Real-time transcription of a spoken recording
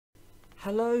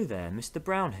Hello there, Mr.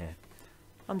 Brown here.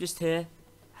 I'm just here,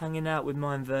 hanging out with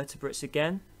my invertebrates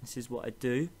again. This is what I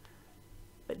do.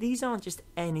 But these aren't just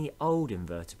any old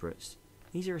invertebrates.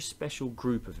 These are a special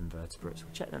group of invertebrates. Well,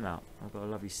 check them out. I've got a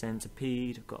lovely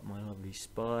centipede, I've got my lovely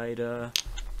spider,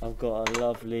 I've got a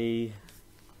lovely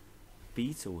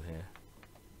beetle here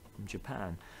from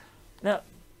Japan. Now,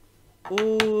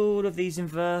 all of these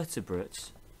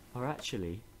invertebrates are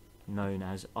actually known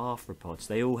as arthropods.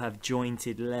 They all have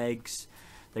jointed legs,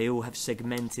 they all have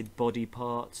segmented body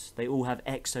parts, they all have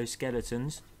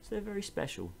exoskeletons, so they're very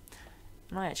special.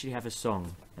 And I actually have a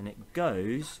song, and it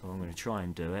goes, well, I'm going to try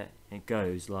and do it, it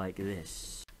goes like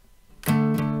this.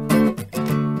 Arthropods,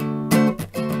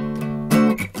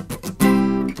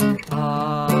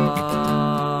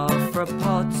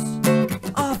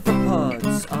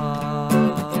 arthropods,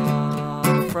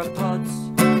 arthropods,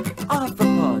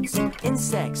 arthropods,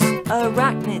 insects,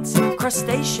 arachnids,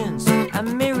 crustaceans, and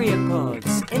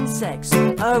myriapods. Insects,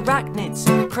 arachnids,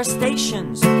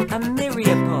 crustaceans, and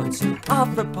myriapods.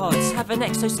 Arthropods have an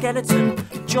exoskeleton,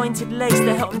 jointed legs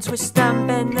that help them twist and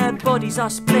bend. Their bodies are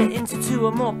split into two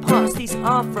or more parts. These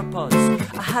arthropods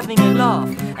are having a laugh.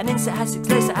 An insect has 6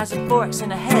 legs, it has a thorax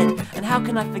and a head. And how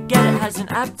can I forget it has an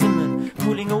abdomen,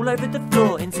 crawling all over the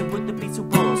floor into what the beetle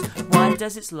bores. Why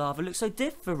does its larva look so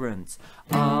different?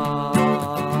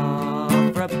 Arthropods,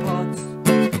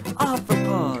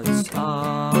 arthropods,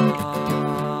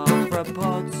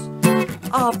 arthropods,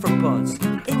 arthropods,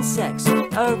 insects,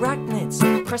 arachnids,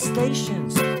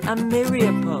 crustaceans, and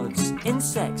myriapods.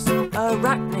 Insects,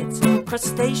 arachnids,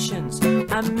 crustaceans,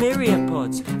 and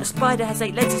myriapods. A spider has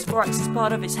 8 legs, its thorax is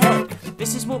part of its head.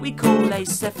 This is what we call a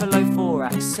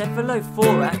cephalothorax.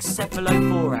 Cephalothorax,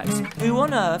 cephalothorax. Who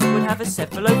on earth would have a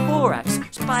cephalothorax?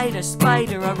 Spider,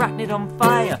 spider, arachnid on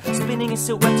fire, spinning a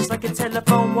silk web just like a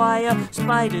telephone wire.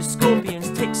 Spiders,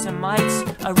 scorpions, ticks and mites.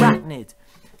 Arachnid,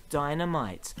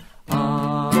 dynamite.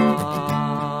 Arthropods,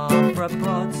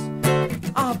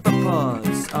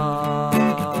 arthropods,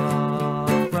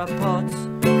 arthropods,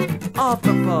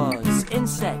 arthropods,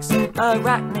 insects,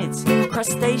 arachnids,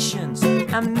 crustaceans,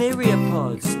 and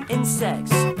myriapods.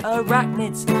 Insects,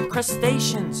 arachnids,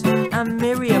 crustaceans, and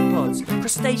myriapods.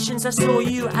 Crustaceans, I saw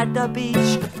you at the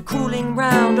beach, crawling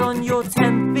round on your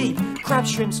 10 feet. Crab,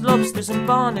 shrimps, lobsters, and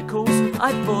barnacles.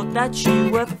 I thought that you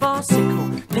were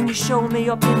farcical. Then you showed me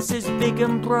your pincers big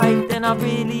and bright. Then I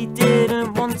really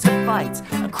didn't want to fight.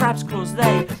 A crab's claws,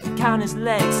 they count as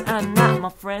legs, and that, my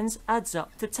friends, adds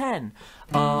up to 10.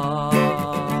 Arthropods,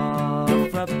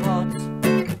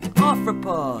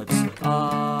 arthropods,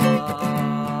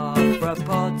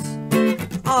 arthropods,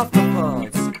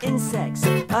 arthropods, insects,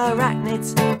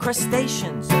 arachnids,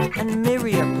 crustaceans, and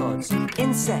myriapods.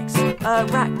 Insects,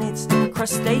 arachnids,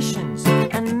 crustaceans,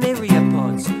 and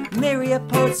myriapods.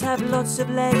 Myriapods have lots of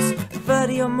legs,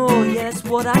 30 or more, yeah, that's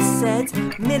what I said.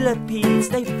 Millipedes,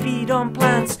 they feed on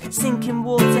plants, sink in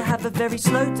water, have a very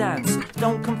slow dance.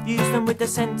 Don't confuse them with the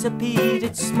centipede,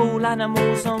 it's small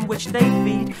animals on which they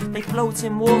feed. They float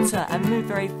in water and move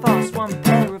very fast, 1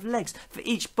 pair of legs for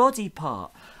each body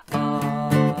part.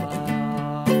 Arthropods,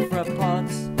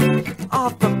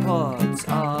 arthropods,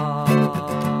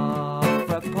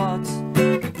 arthropods,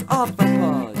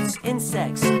 arthropods,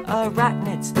 insects,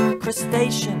 arachnids,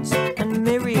 crustaceans, and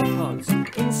myriapods.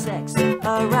 Insects,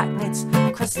 arachnids,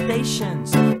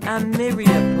 crustaceans, and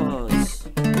myriapods.